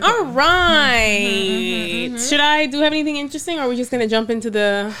All right. Should I have anything interesting, or are we just gonna jump into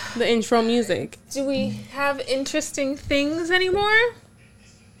the intro music? Do we have interesting things anymore?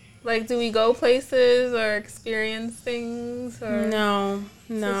 Like, do we go places or experience things? Or No.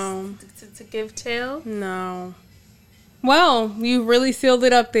 To give tale? No. Well, you really sealed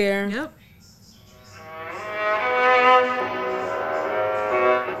it up there. Yep.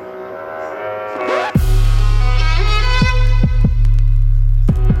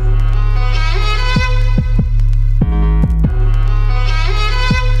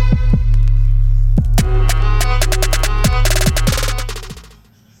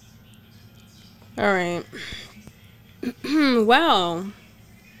 All right. Well,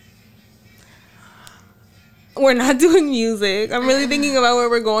 we're not doing music. I'm really thinking about where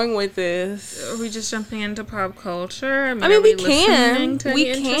we're going with this. Are we just jumping into pop culture? I mean, we can. We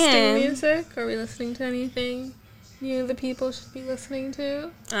can. Music? Are we listening to anything you, the people, should be listening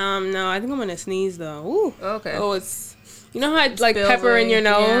to? No, I think I'm gonna sneeze though. Ooh. Okay. Oh, it's. You know how it's like pepper in your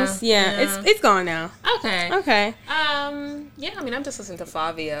nose? Yeah. It's gone now. Okay. Okay. Yeah. I mean, I'm just listening to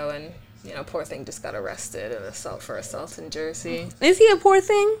Fabio, and poor thing just got arrested for assault in Jersey. Is he a poor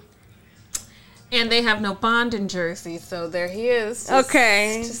thing? And they have no bond in Jersey, so there he is.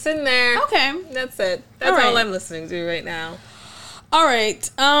 Just sitting there. Okay. That's it. That's all I'm listening to right now. All right.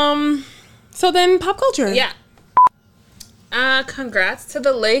 So then, pop culture. Yeah. Congrats to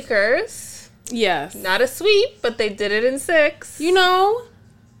the Lakers. Yes. Not a sweep, but they did it in 6. It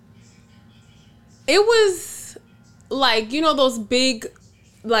was like, those big,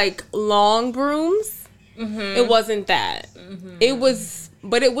 like, long brooms. Mm-hmm. It wasn't that. Mm-hmm. It was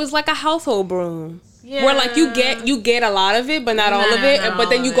like a household broom. Yeah. Where, like, you get a lot of it, but not all of it. But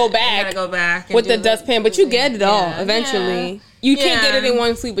then you go back. You gotta go back with the dustpan. But you get it all eventually. Yeah. You can't get it in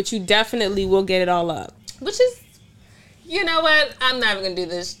one sweep, but you definitely will get it all up. Which is, you know what? I'm not even going to do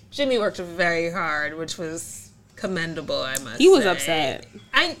this. Jimmy worked very hard, which was commendable, I must say. He was upset.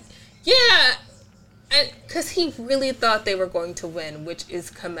 Because he really thought they were going to win, which is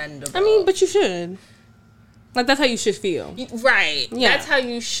commendable. I mean, but you should. Like, that's how you should feel. Right. Yeah. That's how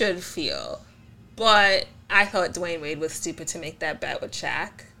you should feel. But I thought Dwayne Wade was stupid to make that bet with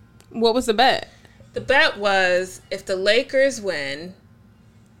Shaq. What was the bet? The bet was, if the Lakers win,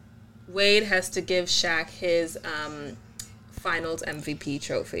 Wade has to give Shaq his Finals MVP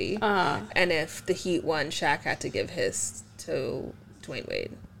trophy. And if the Heat won, Shaq had to give his to Dwayne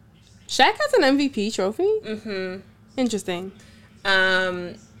Wade. Shaq has an MVP trophy? Mm-hmm. Interesting.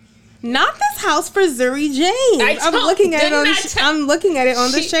 Not this house for Zuri James. I'm looking at it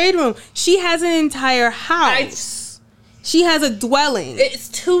on the Shade Room. She has an entire house. She has a dwelling. It's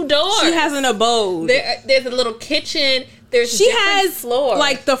 2 doors. She has an abode. There's a little kitchen. She has floors.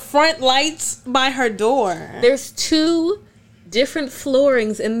 Like the front lights by her door. There's 2 different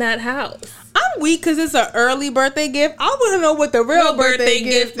floorings in that house. I'm weak because it's an early birthday gift. I want to know what the real birthday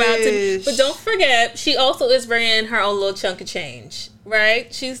gift is. But don't forget, she also is bringing her own little chunk of change,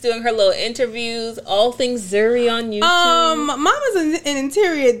 right? She's doing her little interviews, all things Zuri on YouTube. Mama's an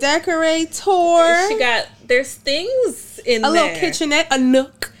interior decorator. There's things in there. A little kitchenette, a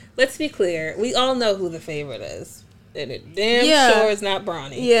nook. Let's be clear. We all know who the favorite is. And it sure is not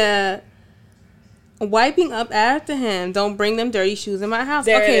Bronny. Yeah. Wiping up after him. Don't bring them dirty shoes in my house.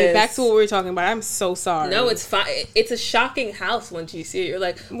 Back to what we were talking about. I'm so sorry. No, it's fine. It's a shocking house once you see it. You're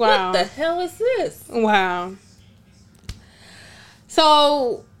like, wow. What the hell is this? Wow.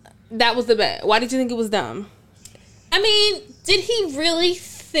 So, that was the bet. Why did you think it was dumb? I mean, did he really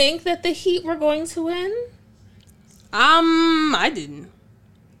think that the Heat were going to win? I didn't.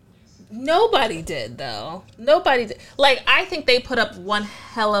 Nobody did, though. Nobody did. Like, I think they put up one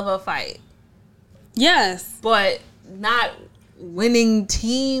hell of a fight. Yes. But not winning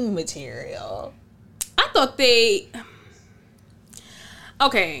team material. I thought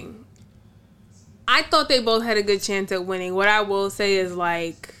I thought they both had a good chance at winning. What I will say is,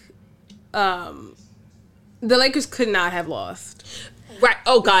 like, the Lakers could not have lost. Right.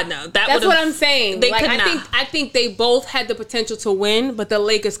 Oh, God, no. That's what I'm saying. They could not. I think they both had the potential to win, but the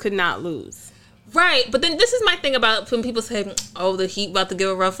Lakers could not lose. Right, but then this is my thing about when people say, oh, the Heat about to give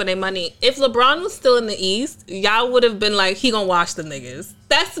a run for their money. If LeBron was still in the East, y'all would have been like, he gonna wash the niggas.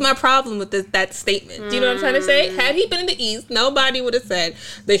 That's my problem with that statement. Do you know what I'm trying to say? Had he been in the East, nobody would have said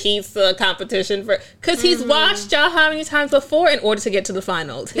the Heat's a competition for... Because he's washed y'all how many times before in order to get to the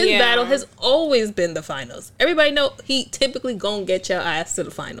finals. His battle has always been the finals. Everybody know he typically gonna get your ass to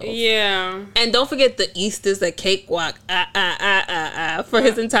the finals. Yeah. And don't forget the East is a cakewalk for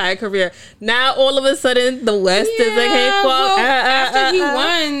his entire career. Now all of a sudden the West is a cakewalk. After he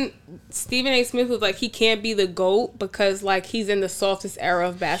won Stephen A. Smith was like, he can't be the GOAT because, like, he's in the softest era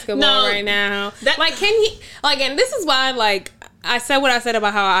of basketball right now. Like, can he, like, and this is why, like, I said what I said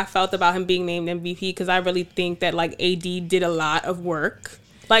about how I felt about him being named MVP, because I really think that, like, AD did a lot of work.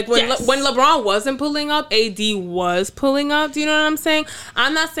 Like, when LeBron wasn't pulling up, AD was pulling up. Do you know what I'm saying?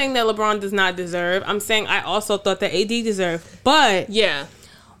 I'm not saying that LeBron does not deserve. I'm saying I also thought that AD deserved. But yeah,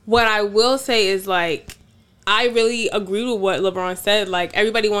 what I will say is, like, I really agree with what LeBron said. Like,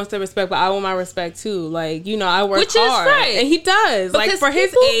 everybody wants their respect, but I want my respect too. Like, you know, I work hard, right. and he does. Because like, for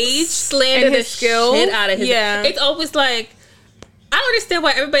his age, slander and his skill, shit out of his. Yeah, it's always like, I don't understand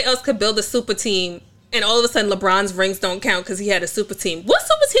why everybody else could build a super team, and all of a sudden LeBron's rings don't count because he had a super team. What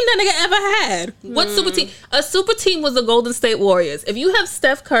super team that nigga ever had? What super team? A super team was the Golden State Warriors. If you have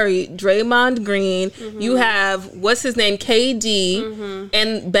Steph Curry, Draymond Green, you have, what's his name, KD,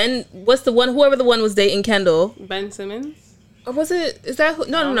 and Ben, what's the one, whoever the one was dating Kendall. Ben Simmons? Or was it, is that,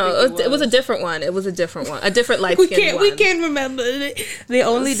 no. It was a different one. It was a different one. A different light-skinned one. We can't remember. They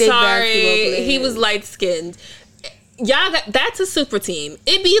only date basketball players. He was light-skinned. Y'all that's a super team.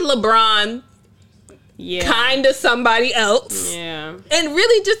 It be LeBron, kind of somebody else. Yeah. And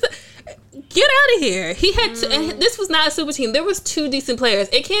really just get out of here. He had and this was not a super team. There was 2 decent players.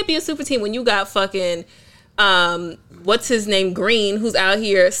 It can't be a super team when you got fucking what's his name, Green, who's out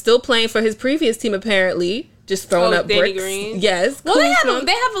here still playing for his previous team apparently, just throwing up Danny bricks. Green. Yes. Well, they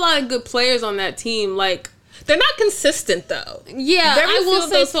have a lot of good players on that team. Like, they're not consistent though. Yeah, I will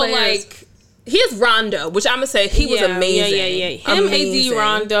say so. Like, here's Rondo, which I'm gonna say he was amazing. Yeah. Him, AD,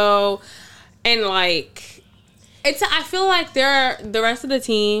 Rondo. And, like, I feel like the rest of the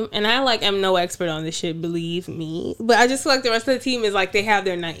team, and I, like, am no expert on this shit, believe me, but I just feel like the rest of the team is, like, they have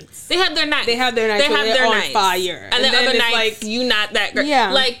their nights. They have their nights. On fire. And then other nights, like, you not that great.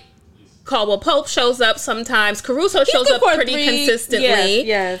 Yeah. Like, Caldwell Pope shows up sometimes. Caruso shows up pretty consistently.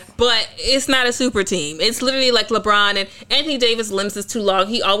 Yes. But it's not a super team. It's literally like LeBron, and Anthony Davis' limbs is too long.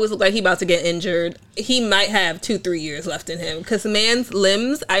 He always looks like he about to get injured. He might have 2-3 years left in him because the man's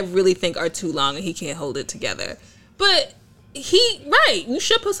limbs, I really think, are too long and he can't hold it together. But you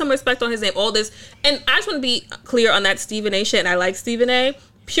should put some respect on his name. All this, and I just want to be clear on that Stephen A. shit, and I like Stephen A.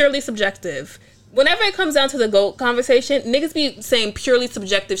 Purely subjective. Whenever it comes down to the GOAT conversation, niggas be saying purely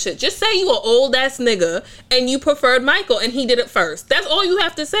subjective shit. Just say you an old ass nigga and you preferred Michael and he did it first. That's all you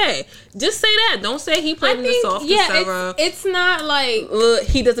have to say. Just say that. Don't say he played in the softest era. It's not like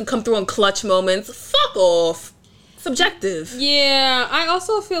he doesn't come through in clutch moments. Fuck off. Subjective. Yeah, I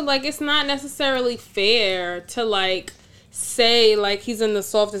also feel like it's not necessarily fair to like say like he's in the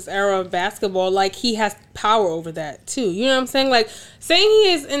softest era of basketball, like he has power over that too. You know what I'm saying? Like, saying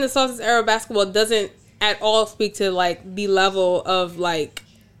he is in the softest era of basketball doesn't at all speak to like the level of like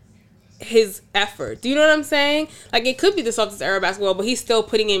his effort. Do you know what I'm saying? Like, it could be the softest era of basketball, but he's still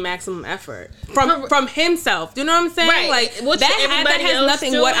putting in maximum effort from himself. Do you know what I'm saying? Right. Like, that has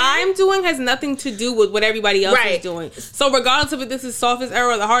nothing. What I'm doing has nothing to do with what everybody else is doing. So regardless of if this is softest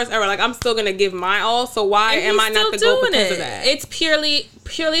era or the hardest era, like, I'm still gonna give my all. So why am I not the GOAT because of that? It's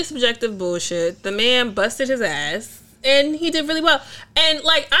purely subjective bullshit. The man busted his ass. And he did really well. And,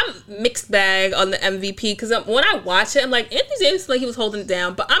 like, I'm mixed bag on the MVP because when I watch it, I'm like, Anthony Davis, like, he was holding it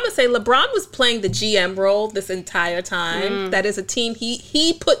down. But I'm going to say LeBron was playing the GM role this entire time. That is a team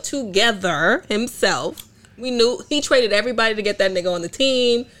he put together himself. We knew he traded everybody to get that nigga on the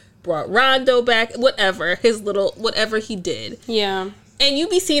team, brought Rondo back, whatever he did. Yeah. And you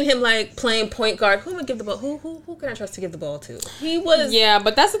be seeing him, like, playing point guard. Who am I gonna give the ball? Who can I trust to give the ball to? He was... Yeah,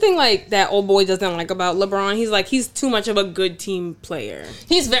 but that's the thing, like, that old boy doesn't like about LeBron. He's too much of a good team player.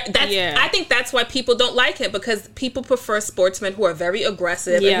 He's very... I think that's why people don't like him, because people prefer sportsmen who are very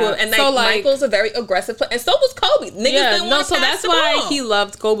aggressive. Yeah. And so, like, Michael's a very aggressive player. And so was Kobe. Niggas didn't want to pass the ball. That's why he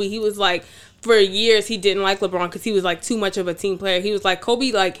loved Kobe. He was, like... For years, he didn't like LeBron because he was, like, too much of a team player. He was like,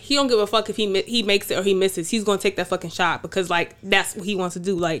 Kobe, like, he don't give a fuck if he makes it or he misses. He's going to take that fucking shot because, like, that's what he wants to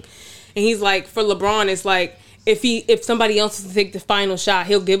do. Like, and he's like, for LeBron, it's like, if somebody else is to take the final shot,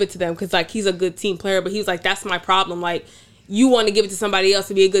 he'll give it to them because, like, he's a good team player. But he's like, that's my problem. Like, you want to give it to somebody else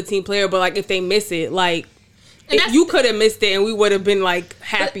to be a good team player, but, like, if they miss it, like... You could have missed it, and we would have been like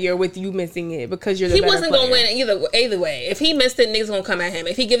happier with you missing it because you're the better player. He wasn't gonna win either way. If he missed it, niggas gonna come at him.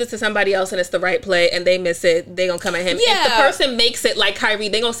 If he gives it to somebody else and it's the right play and they miss it, they gonna come at him. Yeah. If the person makes it like Kyrie,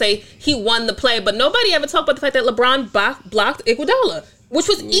 they gonna say he won the play. But nobody ever talked about the fact that LeBron blocked Iguodala, which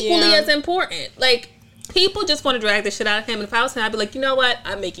was equally as important. Like, people just want to drag the shit out of him. And if I was him, I'd be like, you know what?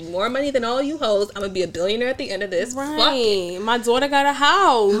 I'm making more money than all you hoes. I'm going to be a billionaire at the end of this. Right. Fuck it. My daughter got a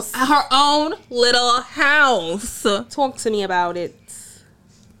house. Her own little house. Talk to me about it.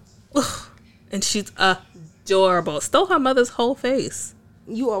 And she's adorable. Stole her mother's whole face.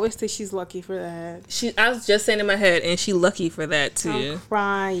 You always say she's lucky for that. I was just saying in my head, and she lucky for that too. I'm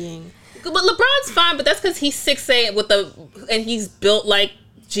crying. But LeBron's fine, but that's because he's 6'8" and he's built like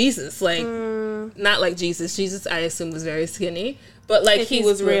Jesus, like not like Jesus. Jesus, I assume, was very skinny, but like he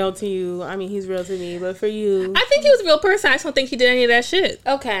was real to you. I mean, he's real to me, but for you, I think he was a real person. I just don't think he did any of that shit.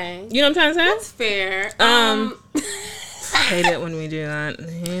 Okay, you know what I'm trying to say? That's fair. I hate it when we do that.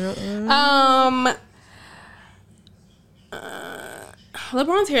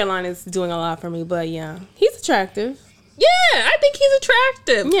 LeBron's hairline is doing a lot for me, but yeah, he's attractive. Yeah, I think he's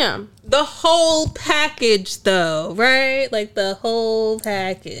attractive. Yeah. The whole package, though, right? Like, the whole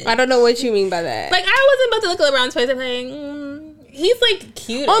package. I don't know what you mean by that. Like, I wasn't about to look at LeBron's face and think, he's, like,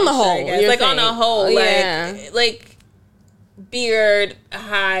 cute. On the whole. Like, on the whole. Yeah. Like, beard,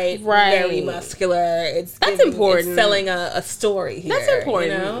 height, very muscular. That's important. It's selling a story here. That's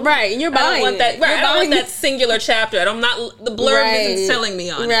important. You know? Right. And you're buying I don't want that. Right. I don't want that singular chapter. The blurb isn't selling me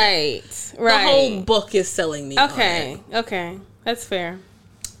on it. Right. The whole book is selling me on it. Okay. That's fair.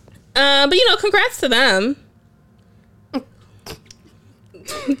 But, congrats to them.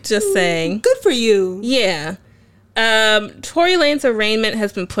 Just saying. Good for you. Yeah. Tory Lanez arraignment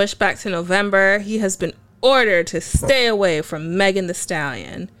has been pushed back to November. He has been ordered to stay away from Megan Thee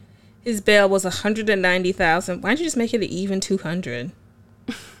Stallion. His bail was $190,000. Why don't you just make it an even $200?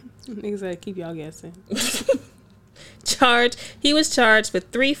 Niggas gotta keep y'all guessing. He was charged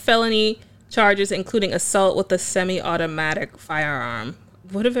with 3 felony charges, including assault with a semi-automatic firearm.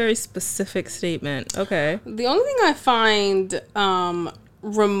 What a very specific statement. Okay. The only thing I find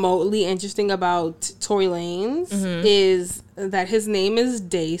remotely interesting about Tory Lanez is that his name is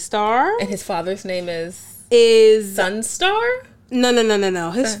Daystar. And his father's name is Sunstar?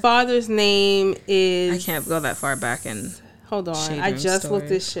 No. His father's name is... I can't go that far back and... Hold on. I just looked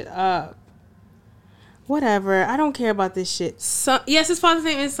this shit up. Whatever. I don't care about this shit. Yes, his father's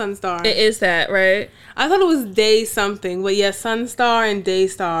name is Sunstar. It is that, right? I thought it was Day something, but yes, Sunstar and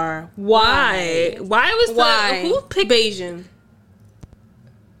Daystar. Why? Who picked Bayesian?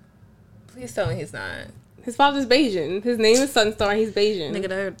 Please tell me he's not. His father's Bayesian. His name is Sunstar. He's Bayesian.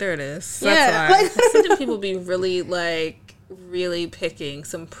 Nigga, there it is. Yeah, that's why. I see people be really picking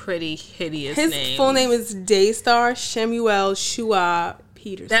some pretty hideous names. His full name is Daystar Shemuel Shua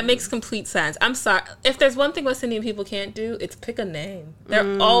Peterson. That makes complete sense. I'm sorry. If there's one thing West Indian people can't do, it's pick a name.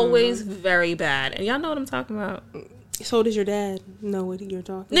 They're always very bad. And y'all know what I'm talking about. So does your dad know what you're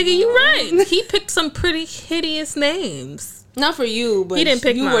talking about. Nigga, you right. He picked some pretty hideous names. Not for you, but he didn't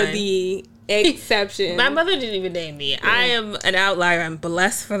pick mine. Were the exception. My mother didn't even name me. Yeah. I am an outlier. I'm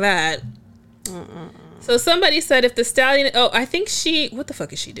blessed for that. So somebody said if the stallion... Oh, I think she... What the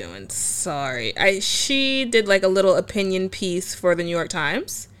fuck is she doing? Sorry. She did like a little opinion piece for the New York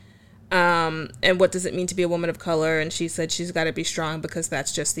Times. And what does it mean to be a woman of color? And she said she's got to be strong because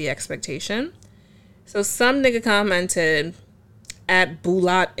that's just the expectation. So some nigga commented at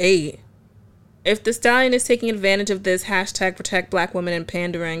Bulat8. If the stallion is taking advantage of this hashtag protect black women and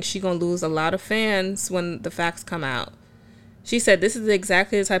pandering, she gonna lose a lot of fans when the facts come out. She said, this is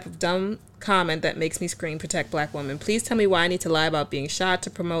exactly the type of dumb comment that makes me scream protect black women. Please tell me why I need to lie about being shot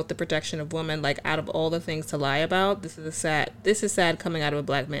to promote the protection of women. Like, out of all the things to lie about, this is sad coming out of a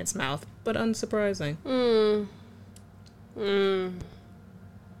black man's mouth, but unsurprising.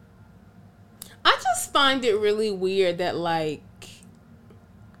 I just find it really weird that, like,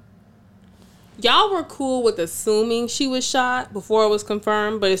 y'all were cool with assuming she was shot before it was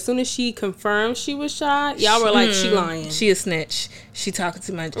confirmed, but as soon as she confirmed she was shot, y'all were like, she lying. She a snitch. She talking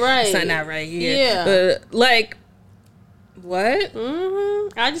too much. Right. It's not right here. Yeah. But, like, what?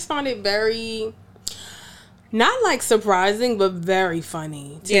 I just find it very, not like surprising, but very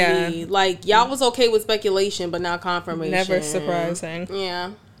funny to me. Like, y'all was okay with speculation, but not confirmation. Never surprising.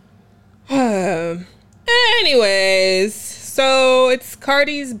 Yeah. Anyways, so it's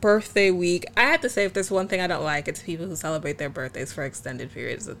Cardi's birthday week. I have to say, if there's one thing I don't like, it's people who celebrate their birthdays for extended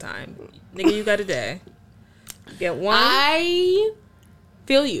periods of time. Nigga, you got a day. Get one. I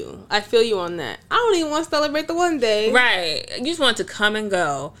feel you. I feel you on that. I don't even want to celebrate the one day. Right. You just want to come and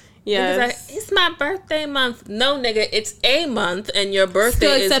go. Yeah. Like, it's my birthday month. No, nigga, it's a month, and your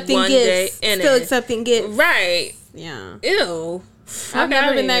birthday is one gifts. day in Still it. accepting gifts. Right. Yeah. Ew. I've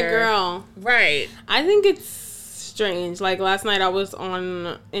never been that girl. Right. I think it's strange. Like, last night I was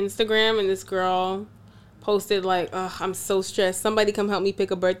on Instagram and this girl posted like, ugh, I'm so stressed. Somebody come help me pick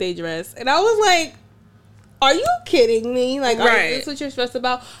a birthday dress. And I was like, are you kidding me? Like, right. Is this what you're stressed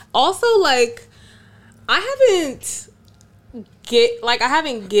about? Also, like, I haven't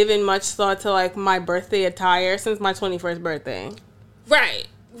given much thought to like my birthday attire since my 21st birthday. Right.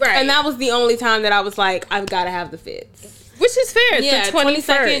 And that was the only time that I was like, I've got to have the fits. Which is fair. It's the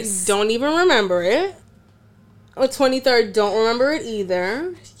 22nd, don't even remember it. Or 23rd, don't remember it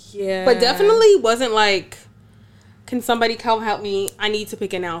either. Yeah. But definitely wasn't like, can somebody come help me? I need to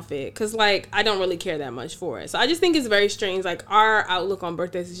pick an outfit. Because, like, I don't really care that much for it. So I just think it's very strange. Like, our outlook on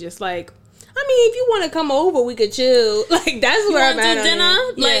birthdays is just like, I mean, if you want to come over, we could chill. Like, that's where I'm at. Dinner?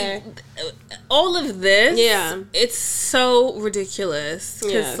 Yeah. Like, all of this. Yeah. It's so ridiculous.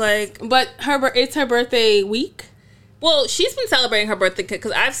 Because, like. But it's her birthday week. Well, she's been celebrating her birthday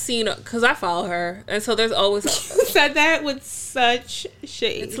because I follow her. And so there's always. Said that with such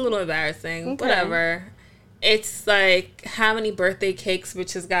shade. It's a little embarrassing. Okay. Whatever. It's like how many birthday cakes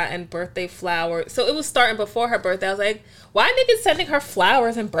Rich has gotten, birthday flowers. So it was starting before her birthday. I was like, why are niggas sending her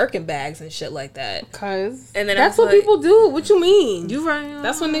flowers and Birkin bags and shit like that? Cause and then that's what people do. What you mean? You right.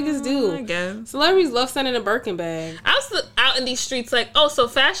 That's what niggas do. I guess. Celebrities love sending a Birkin bag. I was out in these streets like, oh, so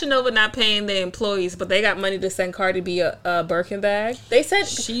Fashion Nova not paying their employees, but they got money to send Cardi B a Birkin bag. They said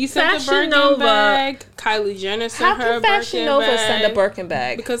she sent a Birkin bag. Kylie Jenner sent her a Birkin bag. How can Fashion Nova send a Birkin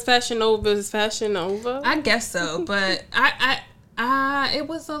bag? Because Fashion Nova is Fashion Nova. I guess so, but it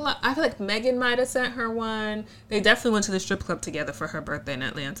was a lot. I feel like Megan might have sent her one. They definitely went to the strip club together for her birthday in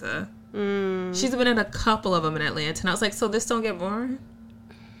Atlanta. She's been in a couple of them in Atlanta, and I was like, so this don't get boring?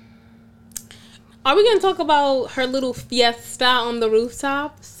 Are we going to talk about her little fiesta on the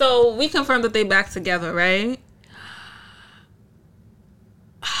rooftop? So we confirmed that they back together, right?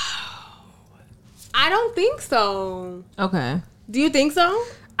 I don't think so. Okay. Do you think so?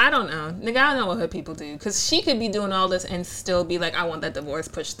 I don't know. Nigga, I don't know what her people do. Because she could be doing all this and still be like, I want that divorce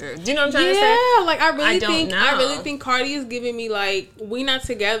pushed through. Do you know what I'm trying to say? Yeah, like I really think Cardi is giving me like, we not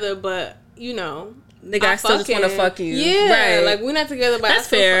together, but you know. Nigga, I still just want to fuck you. Yeah, right. Like we're not together, but that's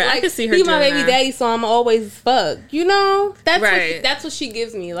fair. Like, I can see her he doing my baby that. daddy, so I'm always fuck. You know? That's right. That's what she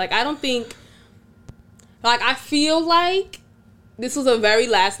gives me. Like I don't think, like I feel like this was a very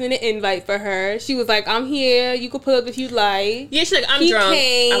last minute invite for her. She was like, I'm here. You can pull up if you'd like. Yeah, she's like, I'm drunk.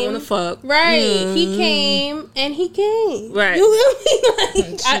 I want to fuck. Right. He came and he came. Right. You feel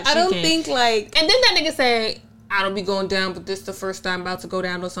me? Like, I don't think like. And then that nigga said, I don't be going down, but this the first time I'm about to go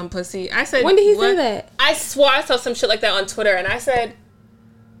down with some pussy. I said, when did he say that? I swore I saw some shit like that on Twitter, and I said,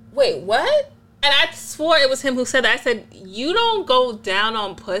 wait, what? And I swore it was him who said that. I said, you don't go down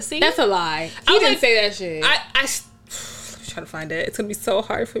on pussy? That's a lie. He didn't say that shit. Try to find it. It's gonna be so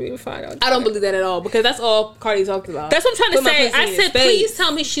hard for me to find out. I don't believe that at all because that's all Cardi talked about. That's what I'm trying to say. I said, please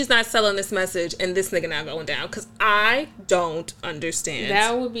tell me she's not selling this message and this nigga not going down because I don't understand.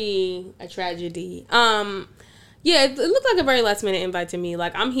 That would be a tragedy. Yeah, it looked like a very last minute invite to me.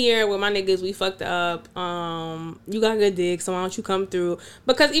 Like, I'm here with my niggas. We fucked up. You got good dick, so why don't you come through?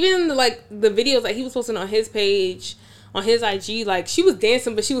 Because even the videos that he was posting on his page, on his IG, like, she was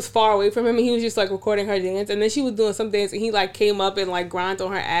dancing, but she was far away from him, and he was just, like, recording her dance. And then she was doing some dance, and he, like, came up and, like, grinded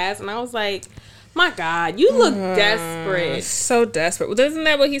on her ass. And I was like, my God, you look desperate. So desperate. Well, isn't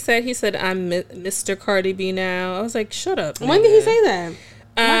that what he said? He said, I'm Mr. Cardi B now. I was like, shut up, nigga. When did he say that?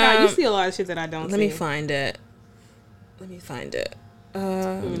 Oh, my God, you see a lot of shit that I don't see. Let me find it.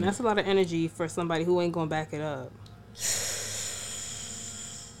 That's a lot of energy for somebody who ain't gonna back it up.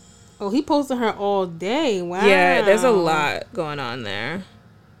 Oh, he posted her all day. Wow. Yeah, there's a lot going on there.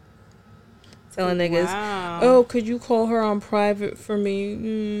 Telling niggas, oh, could you call her on private for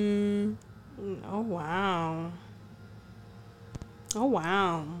me? Oh, wow. Oh,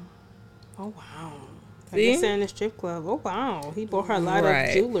 wow. Oh, wow. I guess they're in the strip club. Oh, wow. He bought her a lot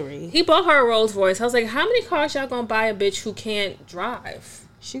of jewelry. He bought her a Rolls Royce. I was like, how many cars y'all gonna buy a bitch who can't drive?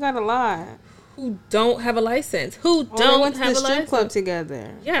 She got a lot. Who don't have a license? Who don't have a license? They went to the strip club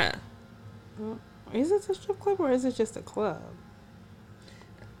together. Yeah. Is it a strip club or is it just a club?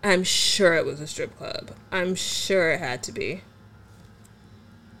 I'm sure it was a strip club. I'm sure it had to be.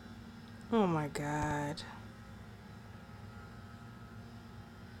 Oh, my God.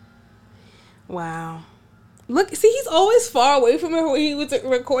 Wow. Look, see, he's always far away from her when he was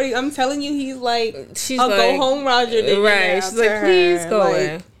recording. I'm telling you, he's like, I'll go home, Roger. Right. She's like, please go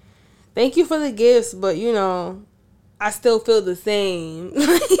away. Thank you for the gifts, but, you know, I still feel the same.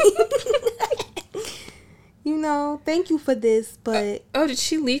 You know, thank you for this, but... did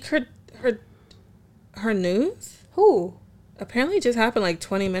she leak her news? Who? Apparently it just happened like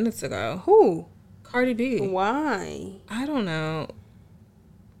 20 minutes ago. Who? Cardi B. Why? I don't know.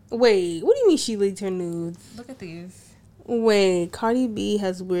 Wait, what do you mean she leaked her nudes? Look at these. Wait, Cardi B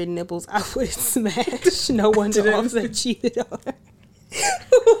has weird nipples. I would smash. No wonder Offset cheated on her.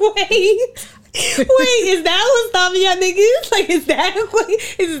 Wait, is that what's stopping y'all niggas? Like, is that what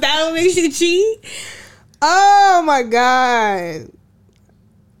makes you cheat? Oh, my God.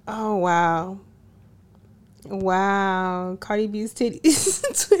 Oh, wow. Wow, Cardi B's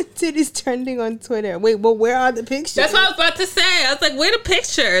titties trending on Twitter. Wait, but where are the pictures? That's what I was about to say. I was like, where are the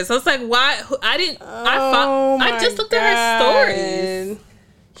pictures? I was like, why? I just looked at her stories.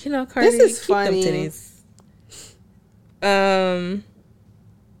 You know, Cardi, this is keep funny. them titties.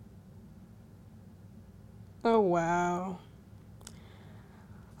 Oh wow.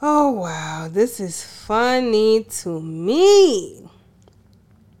 Oh wow, this is funny to me.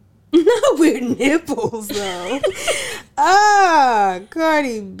 Not weird nipples though.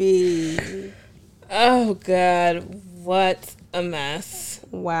 Cardi B. Oh God, what a mess.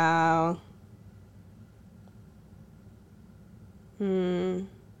 Wow. L.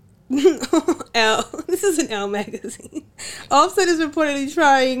 This is an L magazine. Offset is reportedly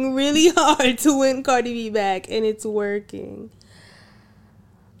trying really hard to win Cardi B back, and it's working.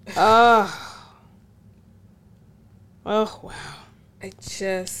 Oh wow. I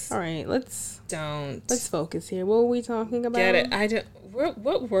just All right, let's don't focus here. What were we talking about? get it. I don't.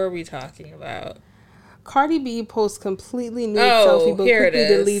 What were we talking about? Cardi B posts completely nude Oh, selfie, but here it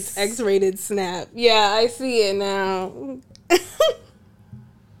quickly is. deletes X-rated snap. Yeah, I see it now.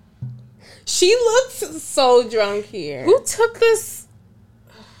 She looks so drunk here. Who took this?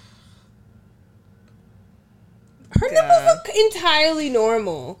 Her nipples look entirely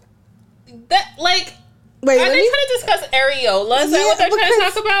normal. That like. Wait, Are they trying to discuss areola? Is that what they're trying to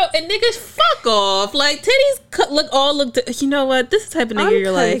talk about? And niggas, fuck off. Like, titties look. You know what? This is the type of nigga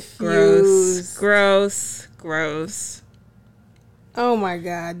you're confused. like, gross. Oh my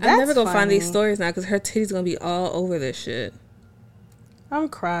God. That's I'm never gonna funny. find these stories now because her titties gonna be all over this shit. I'm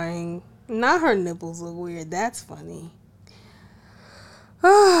crying. Not her nipples look weird. That's funny.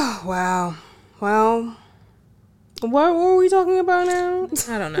 Oh, wow. Well, what were we talking about now?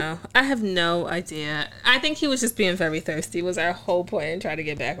 I don't know. I have no idea. I think he was just being very thirsty was our whole point and trying to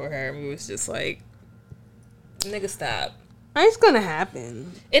get back with her. And we was just like, nigga, stop. It's gonna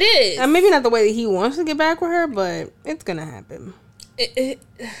happen. It is. And maybe not the way that he wants to get back with her, but it's gonna happen.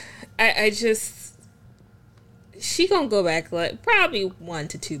 I just, she gonna go back like probably 1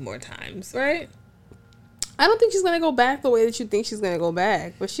 to 2 more times, right? I don't think she's gonna go back the way that you think she's gonna go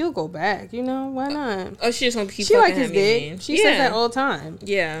back, but she'll go back. You know, why not? Oh, she just gonna keep She fucking like his him, dick. you mean? She says that all the time.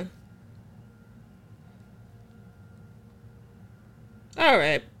 Yeah. All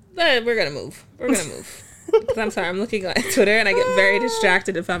right, we're gonna move. Because I'm sorry, I'm looking at Twitter and I get very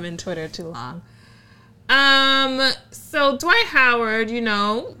distracted if I'm in Twitter too long. So Dwight Howard,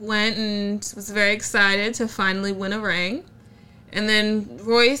 went and was very excited to finally win a ring. And then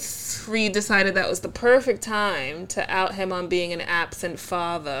Royce Reed decided that was the perfect time to out him on being an absent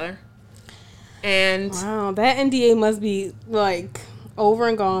father. And wow, that NDA must be like over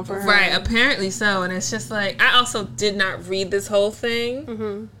and gone for her. Right, apparently so. And it's just like, I also did not read this whole thing.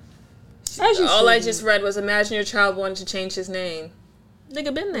 Mm-hmm. All I just read was, imagine your child wanted to change his name.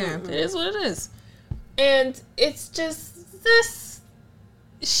 Nigga been there. Mm-hmm. It is what it is. And it's just this,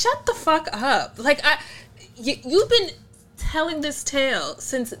 shut the fuck up. Like, you've been telling this tale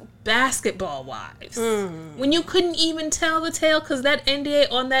since Basketball Wives. When you couldn't even tell the tale because that NDA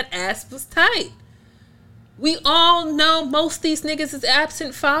on that ass was tight. We all know most of these niggas is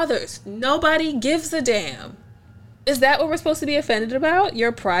absent fathers. Nobody gives a damn. Is that what we're supposed to be offended about?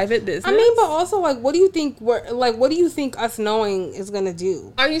 Your private business? I mean, but also, like, what do you think what do you think us knowing is gonna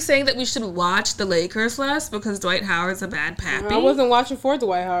do? Are you saying that we should watch the Lakers less because Dwight Howard's a bad pappy? I wasn't watching for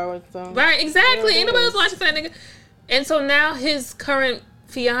Dwight Howard, so. Right, exactly. Ain't nobody was watching for that nigga. And so now his current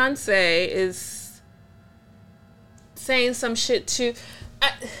fiance is saying some shit to...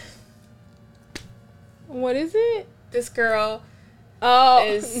 what is it? This girl...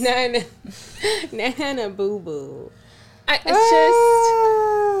 Oh, Nana Boo Boo. It's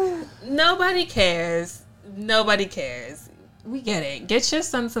just... Nobody cares. Nobody cares. We get it. Get your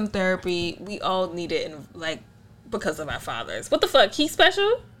son some therapy. We all need it, because of our fathers. What the fuck? He's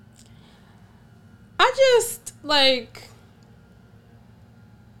special? I just, I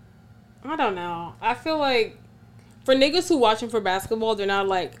don't know. I feel like for niggas who watching for basketball, they're not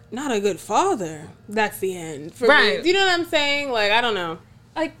not a good father. That's the end. For me. Do you know what I'm saying? I don't know.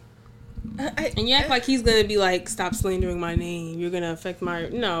 And you act like he's gonna be stop slandering my name. You're gonna affect my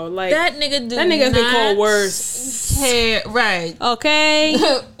that nigga. That nigga's been called worse. Right. Okay.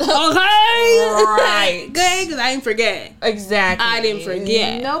 Okay. Right. Good, because I didn't forget. Exactly. I didn't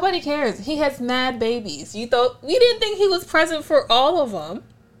forget. Nobody cares. He has mad babies. We didn't think he was present for all of them.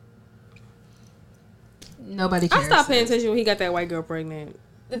 Nobody cares. I stopped paying attention when he got that white girl pregnant.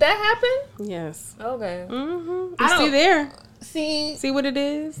 Did that happen? Yes. Okay. Mm-hmm. I see there. See what it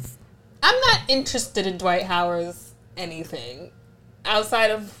is? I'm not interested in Dwight Howard's anything outside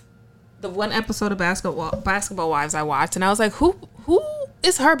of the one episode of Basketball Wives I watched, and I was like, who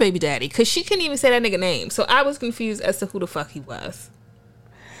is her baby daddy? Because she couldn't even say that nigga name. So I was confused as to who the fuck he was.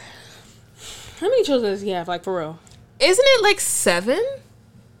 How many children does he have, like, for real? Isn't it like 7?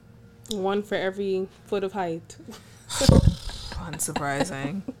 One for every foot of height.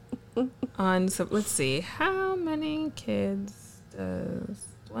 Unsurprising. Let's see. How many kids does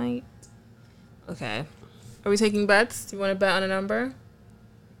Dwight? Okay. Are we taking bets? Do you want to bet on a number?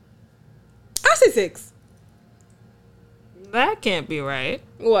 I say 6. That can't be right.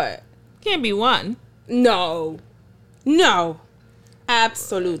 What? Can't be 1. No.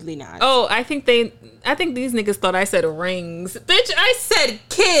 Absolutely not. Oh, I think these niggas thought I said rings. Bitch, I said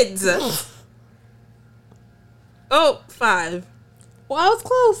kids. Oh, 5. Well, I was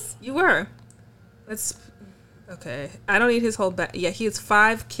close. You were. Okay. I don't need his whole he has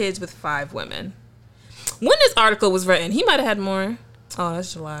 5 kids with 5 women. When this article was written, he might have had more. Oh,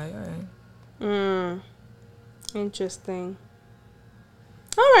 that's July. All right. Interesting.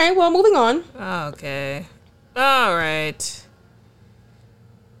 All right. Well, moving on. Okay. All right.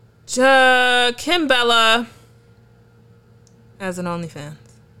 Kim Bella has an OnlyFans.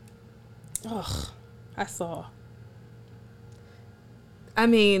 Ugh. I saw. I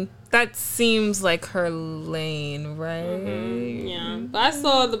mean, that seems like her lane, right? Mm-hmm. Yeah. But I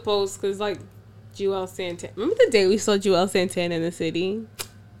saw the post because, like, Joel Santana. Remember the day we saw Joel Santana in the city?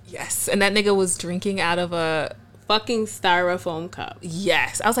 Yes. And that nigga was drinking out of a fucking styrofoam cup.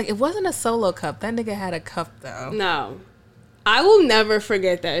 Yes. I was like, it wasn't a solo cup. That nigga had a cup, though. No. I will never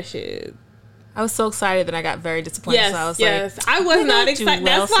forget that shit. I was so excited that I got very disappointed. Yes, so I was like, I was not excited.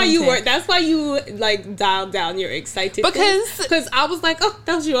 That's why you like dialed down your excited because I was like, oh,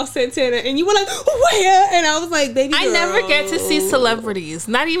 that was Joel Santana, and you were like, where? And I was like, baby girl. I never get to see celebrities,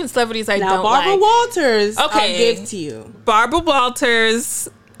 not even celebrities I don't Barbara like. Walters, okay, I'll give to you. Barbara Walters.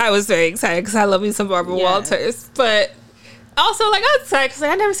 I was very excited because I love me some Barbara Walters, but also like I was excited because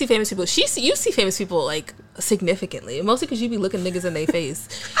I never see famous people. You see famous people like significantly, mostly because you be looking niggas in their face.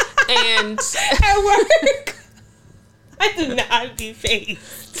 And at work, I do not be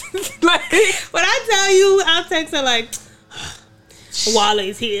faced. Like when I tell you, I'll text her like,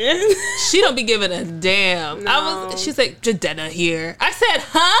 Wally's here. She don't be giving a damn. No. She's like, Jadena here. I said,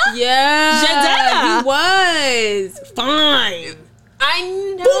 huh? Yeah, Jadena. He was fine.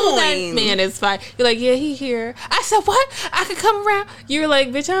 I know that man is fine. You're like, yeah, he here. I said, what? I could come around. You were like,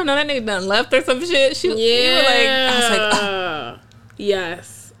 bitch, I don't know, that nigga done left or some shit. You were like, I was like, oh.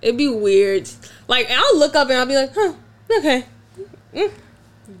 Yes. It'd be weird. Like, I'll look up and I'll be like, huh, okay.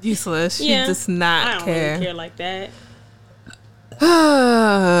 Useless. She does not care. I don't really care like that.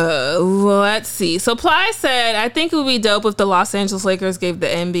 Let's see. So Ply said, I think it would be dope if the Los Angeles Lakers gave the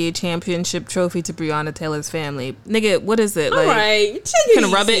NBA championship trophy to Breonna Taylor's family. Nigga, what is it? All right.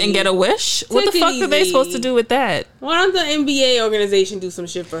 Can rub it and get a wish? What the fuck are they supposed to do with that? Why don't the NBA organization do some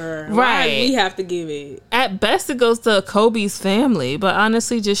shit for her? Right. Why do we have to give it? At best, it goes to Kobe's family, but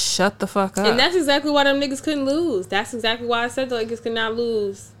honestly, just shut the fuck up. And that's exactly why them niggas couldn't lose. That's exactly why I said the Lakers could not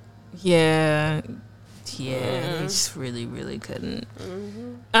lose. Yeah. Yeah, they just really, really couldn't.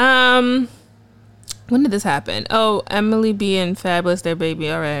 Mm-hmm. When did this happen? Oh, Emily B and Fabulous, their baby.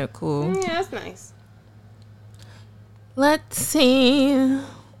 All right, cool. Yeah, that's nice. Let's see. We're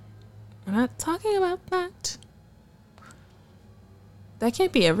not talking about that. That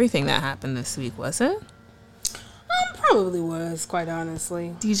can't be everything that happened this week, was it? Probably was, quite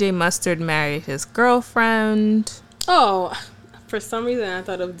honestly. DJ Mustard married his girlfriend. Oh, for some reason I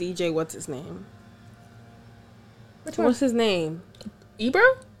thought of DJ, what's his name? What's his name? Ebro?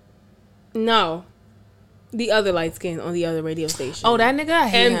 No. The other light skin on the other radio station. Oh, that nigga? I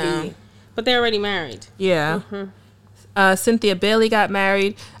hate him. But they're already married. Yeah. Mm-hmm. Cynthia Bailey got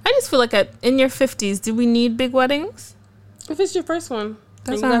married. I just feel like in your 50s, do we need big weddings? If it's your first one.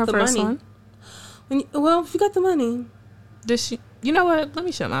 That's not her first one. Well, if you got the money. Does she? You know what? Let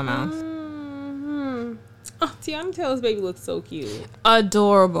me shut my mouth. Mm-hmm. Oh, Tiana Taylor's baby looks so cute.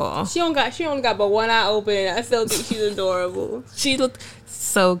 Adorable. She only got but one eye open. I still think she's adorable. She looked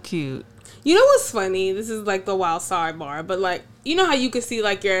so cute. You know what's funny? This is like the wild sidebar, but like, you know how you could see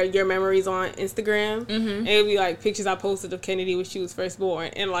like your memories on Instagram? Mm-hmm. And it'd be like pictures I posted of Kennedy when she was first born,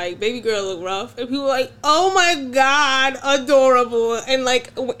 and like baby girl looked rough, and people were like, oh my god, adorable. And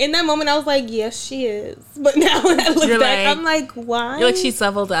like in that moment I was like, yes she is. But now when I look back, I'm like, why? You're like, she's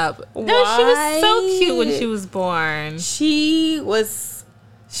leveled up. Why? No, she was so cute when she was born. She was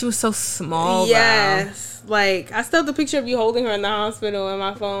so small. Yes. Bro. Like, I still have the picture of you holding her in the hospital on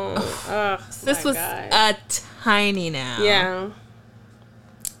my phone. This was a tiny now. Yeah.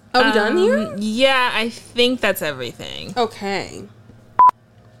 Are we done here? Yeah, I think that's everything. Okay.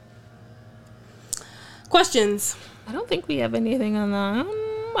 questions? I don't think we have anything on that.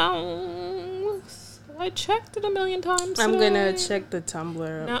 I checked it 1,000,000 times. I'm gonna check the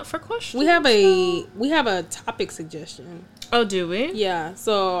Tumblr. Not for questions. We have a topic suggestion. Oh, do we? Yeah.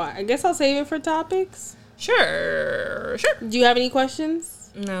 So I guess I'll save it for topics. Sure. Do you have any questions?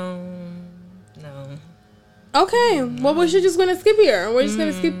 No. Okay. Well, we're just gonna skip here. We're just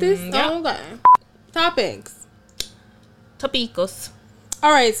gonna skip this. Yeah. Oh, okay. Topics. Topicos.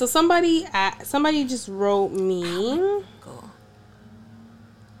 All right. So somebody just wrote me.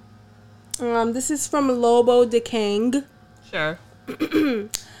 This is from Lobo de Kang. Sure.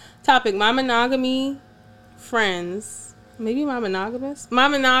 Topic: my monogamy friends. Maybe my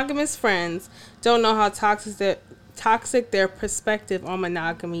monogamous friends don't know how toxic their perspective on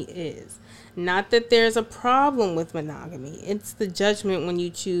monogamy is. Not that there's a problem with monogamy. It's the judgment when you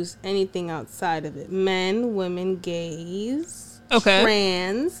choose anything outside of it. Men, women, gays,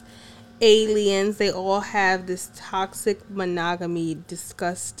 trans, aliens, they all have this toxic monogamy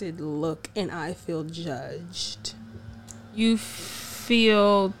disgusted look, and I feel judged. You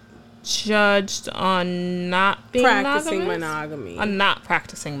feel judged on not being practicing monogamy. On not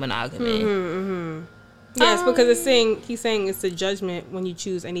practicing monogamy. Yes, because he's saying it's the judgment when you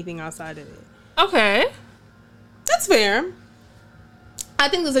choose anything outside of it. Okay. That's fair. I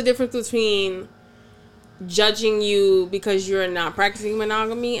think there's a difference between judging you because you're not practicing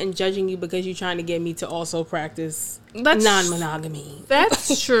monogamy and judging you because you're trying to get me to also practice non-monogamy.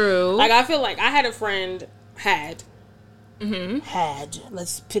 That's true. Like, I feel like I had a friend had.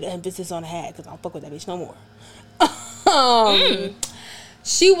 Let's put emphasis on had because I don't fuck with that bitch no more.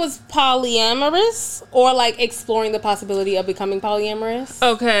 She was polyamorous or like exploring the possibility of becoming polyamorous.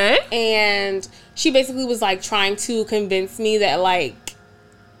 Okay. And she basically was like trying to convince me that like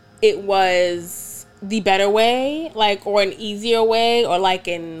it was the better way, like, or an easier way, or like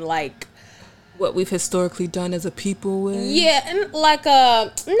in like what we've historically done as a people way. Yeah, and like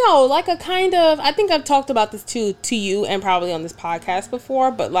a kind of, I think I've talked about this to you and probably on this podcast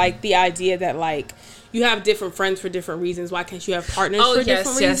before, but like the idea that like you have different friends for different reasons. Why can't you have partners for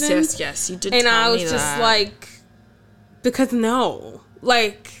different reasons? Yes. You did. And tell I was me just that. like, because no,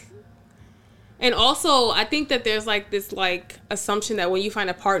 like, and also I think that there's like this like assumption that when you find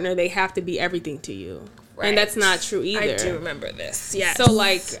a partner, they have to be everything to you. Right. And that's not true either. I do remember this. Yes. So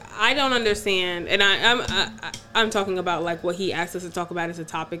like, I don't understand, and I'm talking about like what he asked us to talk about as a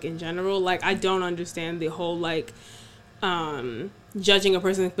topic in general. Like, I don't understand the whole like judging a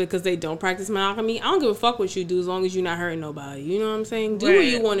person because they don't practice monogamy. I don't give a fuck what you do as long as you're not hurting nobody. You know what I'm saying? Do what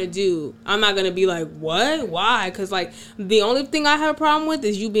you want to do. I'm not gonna be like, what? Why? Because like the only thing I have a problem with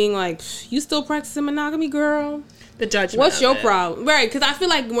is you being like, you still practicing monogamy, girl. The judgment. What's your problem? Right, because I feel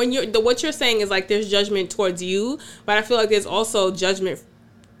like when what you're saying is like there's judgment towards you, but I feel like there's also judgment,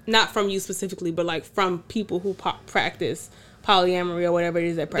 not from you specifically, but like from people who practice polyamory or whatever it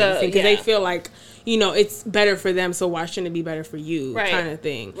is they're practicing, because they feel like, you know, it's better for them, so why shouldn't it be better for you, kind of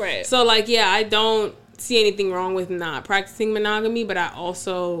thing. Right. So like, yeah, I don't see anything wrong with not practicing monogamy, but I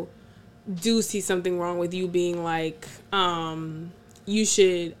also do see something wrong with you being like, you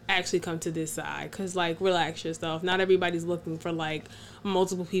should actually come to this side, because like, relax yourself. Not everybody's looking for like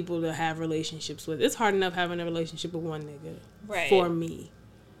multiple people to have relationships with. It's hard enough having a relationship with one nigga. Right. For me,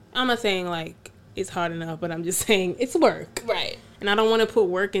 I'm not saying like it's hard enough, but I'm just saying it's work. Right. And I don't want to put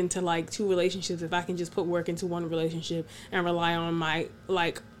work into like 2 relationships if I can just put work into 1 relationship and rely on my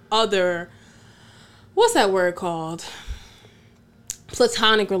like other, what's that word called?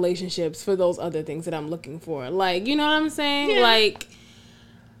 Platonic relationships for those other things that I'm looking for. Like, you know what I'm saying? Yeah. Like,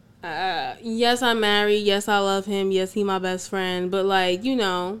 yes, I'm married. Yes, I love him. Yes, he my best friend. But like, you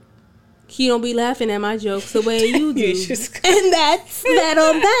know, he don't be laughing at my jokes the way you do. And that's that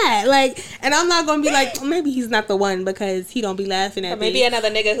on that. Like, and I'm not gonna be like, maybe he's not the one because he don't be laughing at me. Maybe another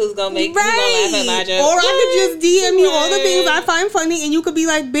nigga who's gonna make who's gonna laugh at my jokes. Or I could just DM you all the things I find funny, and you could be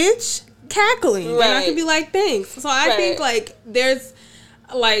like, bitch, cackling. Right. And I could be like, thanks. So I think like there's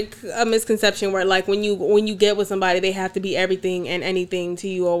like a misconception where like when you get with somebody, they have to be everything and anything to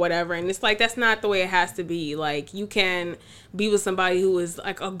you or whatever, and it's like that's not the way it has to be. Like, you can be with somebody who is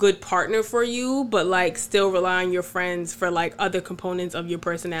like a good partner for you, but like still rely on your friends for like other components of your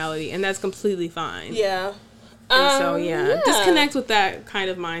personality, and that's completely fine. Yeah. And so disconnect with that kind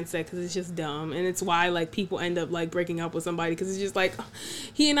of mindset, because it's just dumb, and it's why like people end up like breaking up with somebody, because it's just like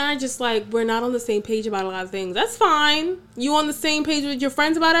he and I just like we're not on the same page about a lot of things. That's fine. You on the same page with your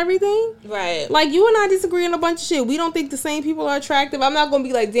friends about everything, right? Like, you and I disagree on a bunch of shit. We don't think the same people are attractive. I'm not gonna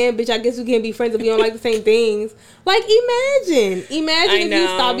be like, damn bitch, I guess we can't be friends if we don't like the same things. Like, imagine if you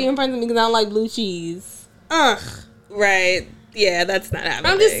stop being friends with me because I don't like blue cheese. Ugh. Right. Yeah, that's not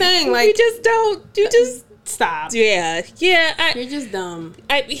happening. I'm just saying, like, you just stop. Yeah. You're just dumb.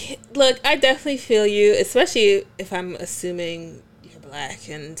 Look, I definitely feel you, especially if I'm assuming you're black,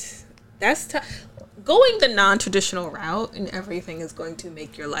 and that's tough. Going the non-traditional route and everything is going to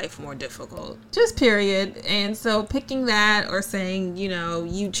make your life more difficult. Just period. And so picking that or saying,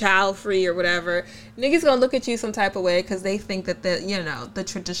 you child free or whatever, niggas gonna look at you some type of way because they think that the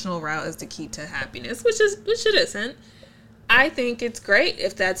traditional route is the key to happiness, which it isn't. I think it's great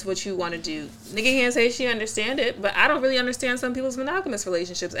if that's what you want to do. Nigga can't say she understand it, but I don't really understand some people's monogamous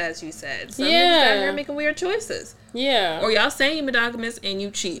relationships, as you said. Some niggas out here making weird choices. Yeah. Or y'all saying you monogamous and you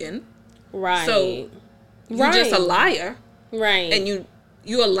cheating. Right. So you're just a liar. Right. And you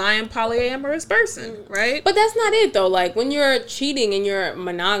a lying polyamorous person, right? But that's not it though. Like when you're cheating and you're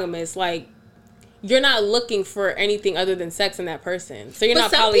monogamous, like you're not looking for anything other than sex in that person. So you're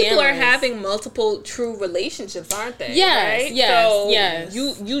not polyamorous. But some people are having multiple true relationships, aren't they? Yes, right? yes, so yes.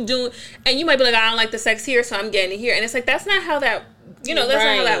 You do, and you might be like, I don't like the sex here, so I'm getting it here. And it's like, that's not how that, that's not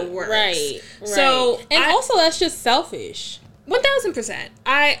how that works. Right. So, and also that's just selfish. 1000%.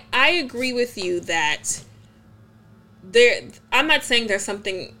 I agree with you that I'm not saying there's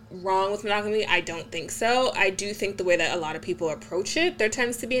something wrong with monogamy. I don't think so. I do think the way that a lot of people approach it, there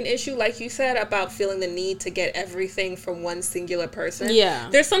tends to be an issue, like you said, about feeling the need to get everything from one singular person. Yeah.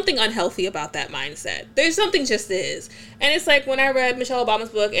 There's something unhealthy about that mindset. There's something just is. And it's like when I read Michelle Obama's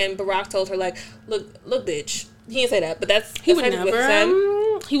book and Barack told her, like, look, bitch. He didn't say that, but he would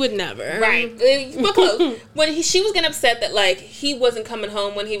never. He would never. Right. But close. When she was getting upset that, like, he wasn't coming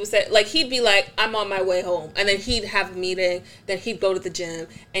home when he was at, like, he'd be like, I'm on my way home. And then he'd have a meeting, then he'd go to the gym,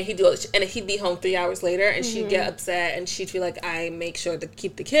 and he'd be home 3 hours later, and she'd get upset, and she'd feel like, I make sure to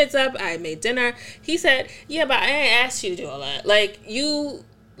keep the kids up, I made dinner. He said, yeah, but I ain't asked you to do all that. Like,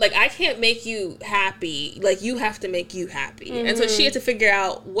 I can't make you happy. Like, you have to make you happy. And so she had to figure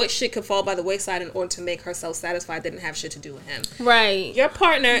out what shit could fall by the wayside in order to make herself satisfied. Didn't have shit to do with him. Right. Your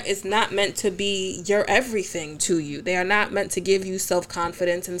partner is not meant to be your everything to you. They are not meant to give you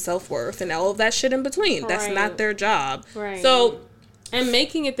self-confidence and self-worth and all of that shit in between. That's not their job. Right. So... And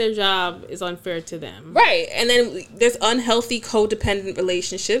making it their job is unfair to them. Right. And then there's unhealthy codependent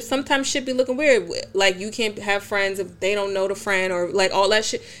relationships. Sometimes shit be looking weird. Like, you can't have friends if they don't know the friend or, like, all that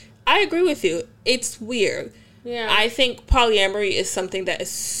shit. I agree with you. It's weird. Yeah. I think polyamory is something that is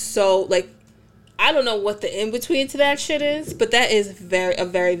so, like, I don't know what the in-between to that shit is, but that is a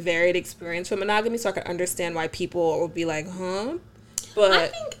very varied experience for monogamy, so I can understand why people would be like, huh? But I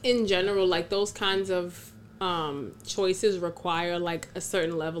think, in general, like, those kinds of choices require like a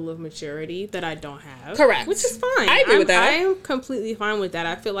certain level of maturity that I don't have. Correct. Which is fine. I agree with that. I am completely fine with that.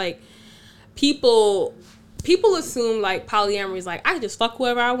 I feel like people assume like polyamory is like I can just fuck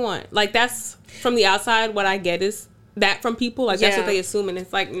whoever I want. Like that's from the outside what I get is that from people. Like that's what they assume, and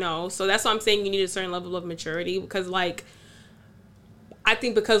it's like no. So that's why I'm saying you need a certain level of maturity because like I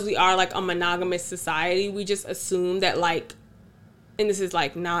think because we are like a monogamous society, we just assume that like, and this is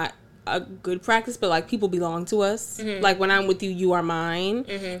like not a good practice, but like people belong to us. Like when I'm with you, you are mine,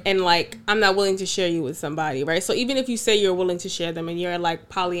 and like I'm not willing to share you with somebody, right? So even if you say you're willing to share them and you're like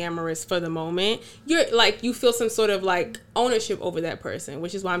polyamorous for the moment, you're like you feel some sort of like ownership over that person,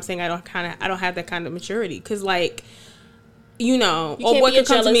 which is why I'm saying I don't have that kind of maturity because like or boy could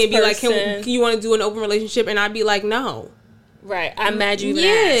come to me and be like, can you want to do an open relationship? And I'd be like, no. Right. I'm mad you even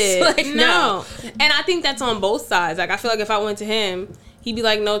asked. Like, no. And I think that's on both sides. Like I feel like if I went to him, he'd be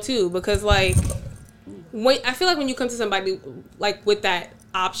like, no, too, because, like, I feel like when you come to somebody, like, with that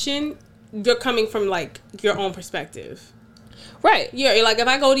option, you're coming from, like, your own perspective. Right. Yeah, like, if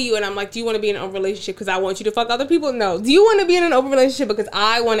I go to you and I'm like, do you want to be in an open relationship because I want you to fuck other people? No. Do you want to be in an open relationship because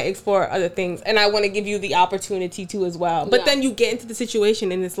I want to explore other things and I want to give you the opportunity to as well? But then you get into the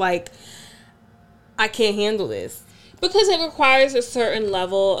situation and it's like, I can't handle this. Because it requires a certain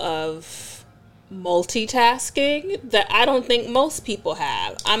level of multitasking that I don't think most people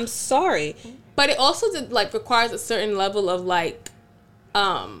have. I'm sorry. But it also like requires a certain level of like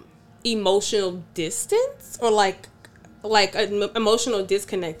emotional distance or like an emotional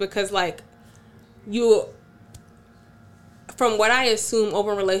disconnect because like from what I assume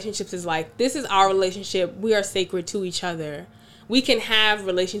open relationships is like this is our relationship, we are sacred to each other. We can have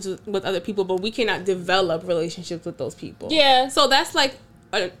relationships with other people, but we cannot develop relationships with those people. Yeah. So that's like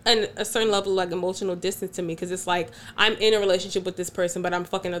a certain level of like emotional distance to me, because it's like I'm in a relationship with this person but I'm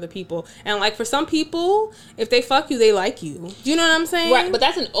fucking other people, and like for some people if they fuck you they like you. Do you know what I'm saying? Right, but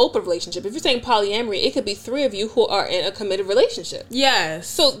that's an open relationship. If you're saying polyamory, it could be 3 of you who are in a committed relationship. Yes.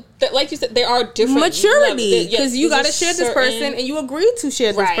 So that, like you said, there are different maturity, because you got to share this certain person and you agreed to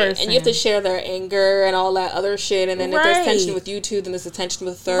share this person, and you have to share their anger and all that other shit, and then if there's tension with you two, then there's a tension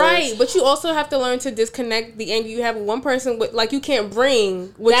with third. Right, but you also have to learn to disconnect the anger you have with one person with, like, you can't bring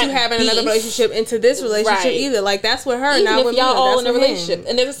what that you have in another relationship into this relationship either. Like, that's with her. Even now if with y'all me, all that's in a with relationship, him.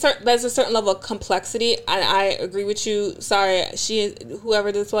 and there's a certain level of complexity. I agree with you. Sorry,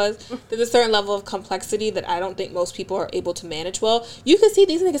 whoever this was. There's a certain level of complexity that I don't think most people are able to manage well. You can see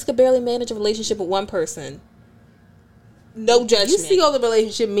these niggas could barely manage a relationship with one person. No judgment. You see all the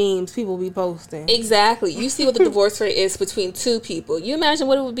relationship memes people be posting. Exactly. You see what the divorce rate is between 2 people. You imagine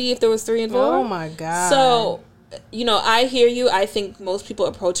what it would be if there was 3 and 4? Oh my God. So, I hear you. I think most people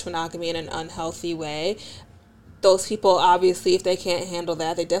approach monogamy in an unhealthy way. Those people, obviously, if they can't handle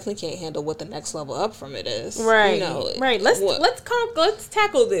that, they definitely can't handle what the next level up from it is. Right. Right. Let's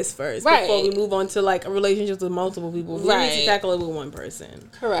tackle this first before we move on to like a relationship with multiple people. We need to tackle it with one person.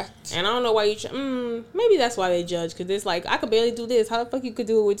 Correct. And I don't know why maybe that's why they judge, because it's like, I could barely do this. How the fuck you could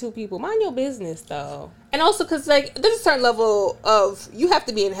do it with 2 people? Mind your business, though. And also because, like, there's a certain level of, you have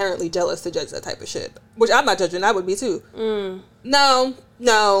to be inherently jealous to judge that type of shit. Which I'm not judging. I would be, too. No,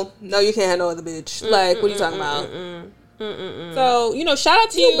 you can't handle the bitch. Like, what are you talking about? So, shout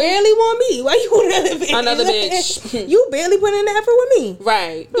out to you. You barely want me. Why you want another bitch? Another bitch. You barely put in the effort with me.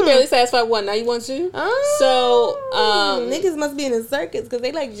 Right. You barely satisfied one. Now you want 2? So, niggas must be in a circus because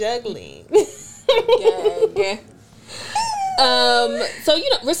they like juggling. yeah. So,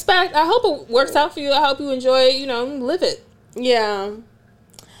 respect. I hope it works out for you. I hope you enjoy, live it. Yeah.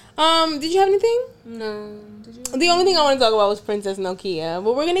 Did you have anything? No. The only thing I want to talk about was Princess Nokia,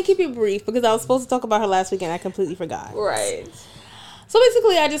 but we're going to keep it brief because I was supposed to talk about her last week and I completely forgot. Right. So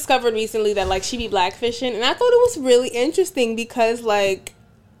basically, I discovered recently that, like, she be blackfishing, and I thought it was really interesting because, like,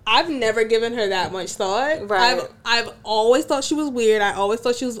 I've never given her that much thought. Right. I've always thought she was weird. I always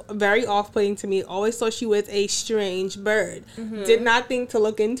thought she was very off-putting to me. Always thought she was a strange bird. Mm-hmm. Did not think to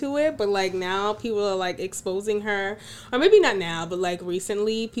look into it, but like now people are like exposing her, or maybe not now, but like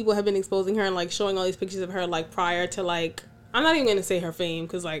recently people have been exposing her and like showing all these pictures of her like prior to, like, I'm not even gonna say her fame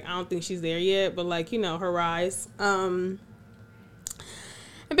because like I don't think she's there yet, but like, her rise.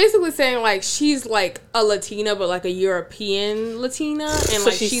 And basically saying, like, she's, like, a Latina, but, like, a European Latina. And, so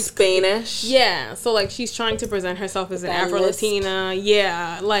like, she's Spanish? Yeah. So, like, she's trying to present herself as an Afro-Latina.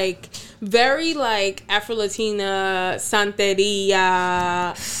 Yeah. Like, very, like, Afro-Latina,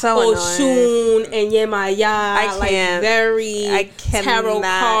 Santeria, so Oshun, and Yemaya. I can't. Like, very tarot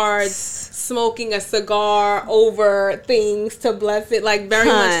cards, smoking a cigar over things to bless it. Like, very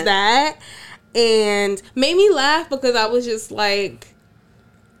much that. And made me laugh because I was just, like...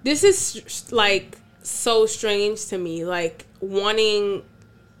 This is, like, so strange to me, like, wanting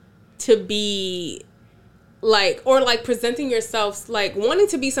to be, like, or, like, presenting yourself, like, wanting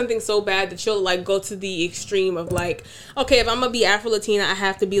to be something so bad that you'll, like, go to the extreme of, like, okay, if I'm gonna be Afro-Latina, I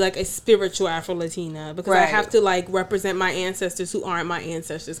have to be, like, a spiritual Afro-Latina, because I have to, like, represent my ancestors who aren't my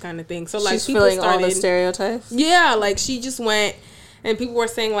ancestors kind of thing. So, like, she's people started... all the stereotypes? Yeah, like, she just went, and people were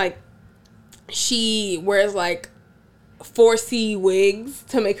saying, like, she wears, like, 4C wigs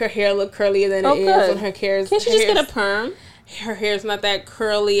to make her hair look curlier than it is when her hair is. Can't she just get a perm? Her hair's not that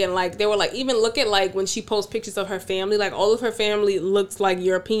curly, and like they were like, even look at like when she posts pictures of her family, like all of her family looks like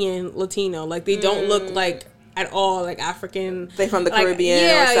European Latino, like they don't look like at all like African. They from the Caribbean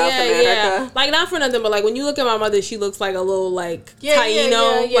or South America. Yeah. Like not for nothing, but like when you look at my mother, she looks like a little like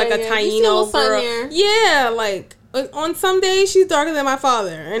Taino, like a Taino girl. Yeah, like. On some days, she's darker than my father.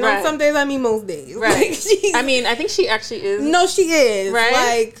 And on some days, I mean most days. Right. Like I mean, I think she actually is. No, she is. Right?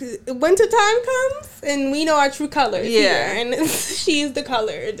 Like, wintertime comes, and we know our true colors. Yeah. Here, and she's the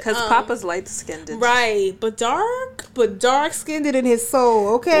colored. Because Papa's light-skinned. Right. But dark-skinned in his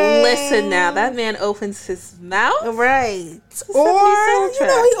soul, okay? Listen now, that man opens his mouth. Right. Or,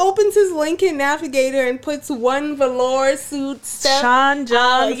 he opens his Lincoln Navigator and puts one velour suit. Sean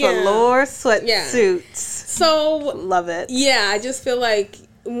John velour sweatsuits. So love it. Yeah, I just feel like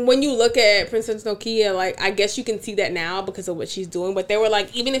when you look at Princess Nokia, like I guess you can see that now because of what she's doing. But they were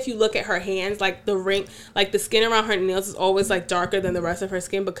like, even if you look at her hands, like the ring, like the skin around her nails is always like darker than the rest of her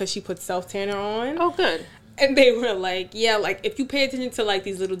skin because she puts self tanner on. Oh, good. And they were like, yeah, like if you pay attention to like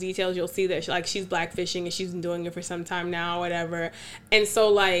these little details, you'll see that she's blackfishing and she's been doing it for some time now, or whatever. And so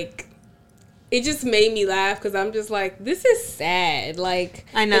like. It just made me laugh because I'm just like, this is sad. Like,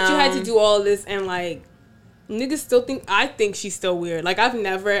 I know that you had to do all this and like Niggas still think, I think she's still weird. Like,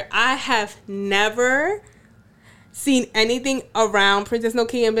 I have never seen anything around Princess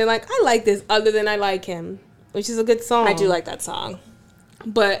Nokia and been like, I like this, other than I Like Him, which is a good song. I do like that song.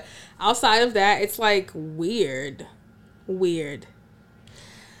 But outside of that, it's like weird. But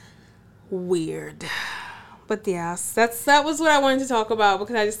yeah, that was what I wanted to talk about,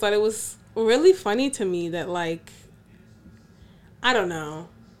 because I just thought it was really funny to me that, like, I don't know,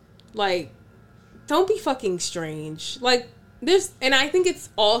 like, don't be fucking strange. Like, and I think it's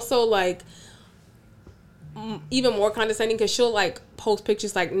also, like, even more condescending, because she'll, like, post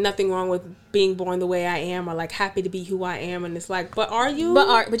pictures like, nothing wrong with being born the way I am, or like, happy to be who I am, and it's like, but are you?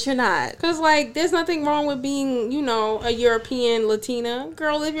 But you're not. Because, like, there's nothing wrong with being, you know, a European Latina.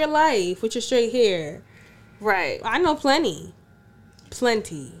 Girl, live your life with your straight hair. Right. I know plenty.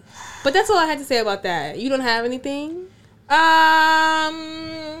 But that's all I had to say about that. You don't have anything?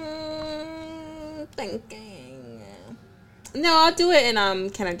 Thinking. No, I'll do it in,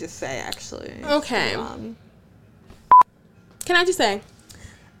 Can I Just Say, actually. Okay. Can I just say?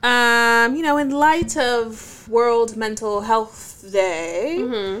 You know, in light of World Mental Health Day,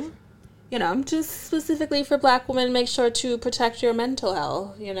 you know, just specifically for Black women, make sure to protect your mental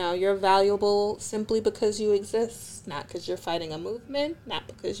health. You know, you're valuable simply because you exist, not because you're fighting a movement, not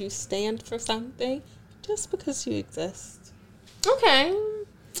because you stand for something, just because you exist. Okay.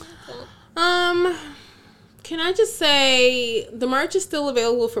 Can I just say the merch is still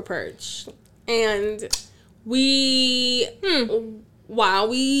available for purchase, and while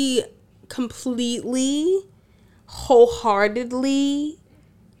we completely, wholeheartedly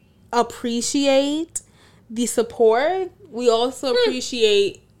appreciate the support, we also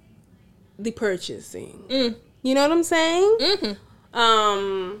appreciate the purchasing. You know what I'm saying?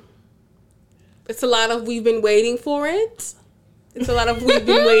 It's a lot of we've been waiting for it. And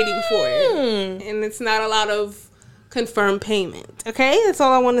it's not a lot of confirmed payment. Okay? That's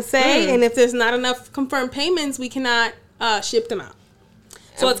all I want to say. And if there's not enough confirmed payments, we cannot ship them out.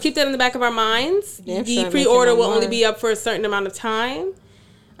 So let's keep that in the back of our minds. The pre-order will only be up for a certain amount of time.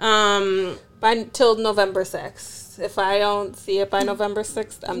 Till November 6th. If I don't see it by November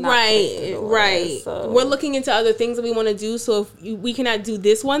 6th, I'm not Right. So. We're looking into other things that we want to do. So if we cannot do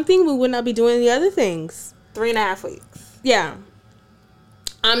this one thing, we would not be doing the other things. 3.5 weeks. Yeah.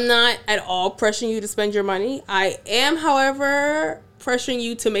 I'm not at all pressuring you to spend your money. I am, however, pressuring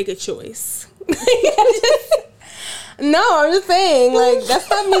you to make a choice. No, I'm just saying, like, that's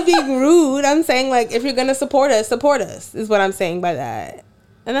not me being rude. I'm saying, like, if you're going to support us, is what I'm saying by that.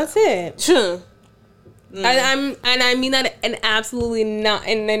 And that's it. Sure. And I mean that in absolutely not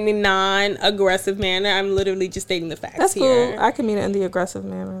in any non-aggressive manner. I'm literally just stating the facts. That's here. Cool. I can mean it in the aggressive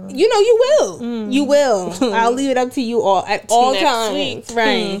manner. You know, you will. You will. I'll leave it up to you all at all times. Week.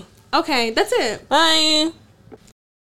 Right. Okay, that's it. Bye.